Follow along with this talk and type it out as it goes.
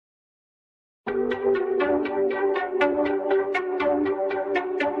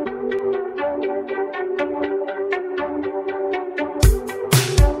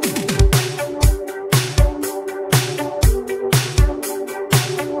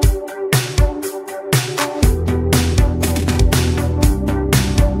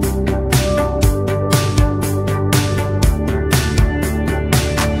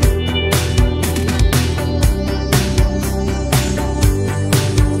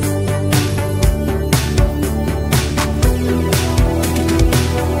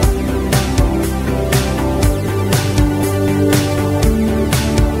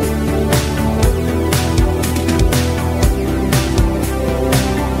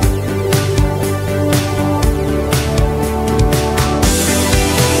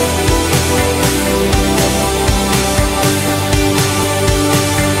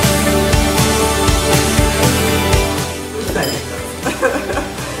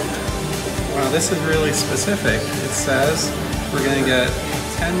this is really specific. It says we're going to get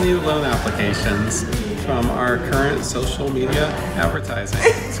 10 new loan applications from our current social media advertising.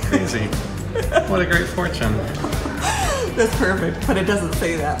 It's crazy. What a great fortune. That's perfect, but it doesn't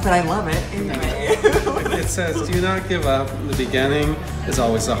say that, but I love it anyway. It says, do not give up. The beginning is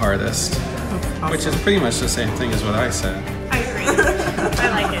always the hardest. Awesome. Which is pretty much the same thing as what I said. I agree. I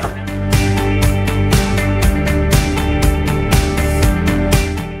like it.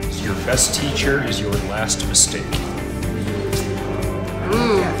 Your best teacher is your last mistake.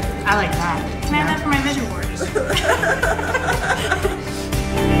 I like that. Can I have that for my vision board?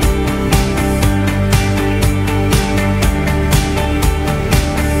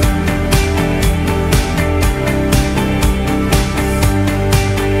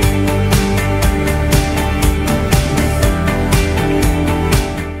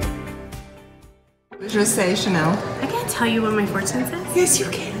 Just say Chanel. I can't tell you what my fortune says. Yes, you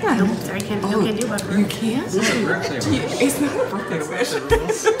can. Nope, sorry, I can't. No, can't do that. You can? It's not a birthday wish.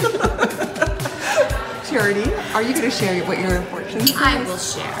 Charity, are you going to share what your fortune says? I will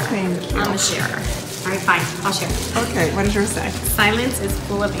share. Thank you. I'm a sharer. All right, fine. I'll share. Okay, what does yours say? Silence is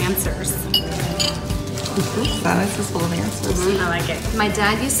full of answers. Silence is full of answers. I like it. My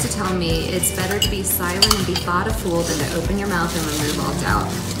dad used to tell me it's better to be silent and be thought a fool than to open your mouth and remove all doubt.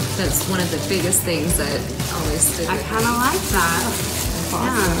 That's one of the biggest things that always stood I with kind of me. like that.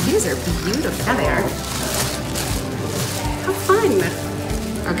 Yeah, these are beautiful. Yeah, they are. How fun.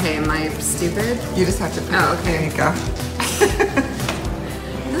 Okay, am I stupid? You just have to put Oh, okay. There you go.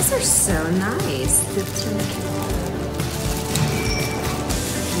 Those are so nice.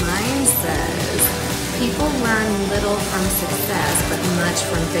 Mine says, people learn little from success, but much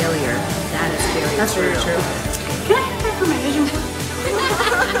from failure. That is very That's true. very true. Can I have that for my vision board?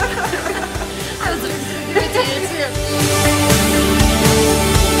 I was looking for the idea too.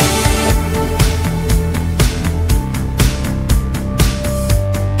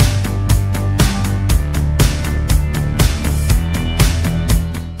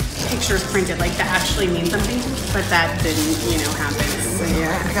 Pictures printed like that actually mean something, but that didn't, happen. So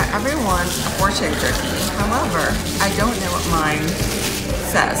yeah, I got everyone a fortune cookie. However, I don't know what mine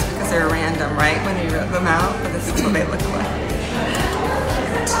says because they're random, right? When you wrote them out, but this is what they look like.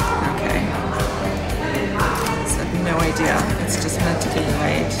 Okay. So no idea. It's just meant to be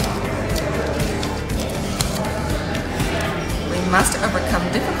right. We must overcome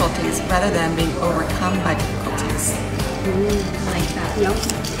difficulties rather than being overcome by difficulties. I like that. Yep.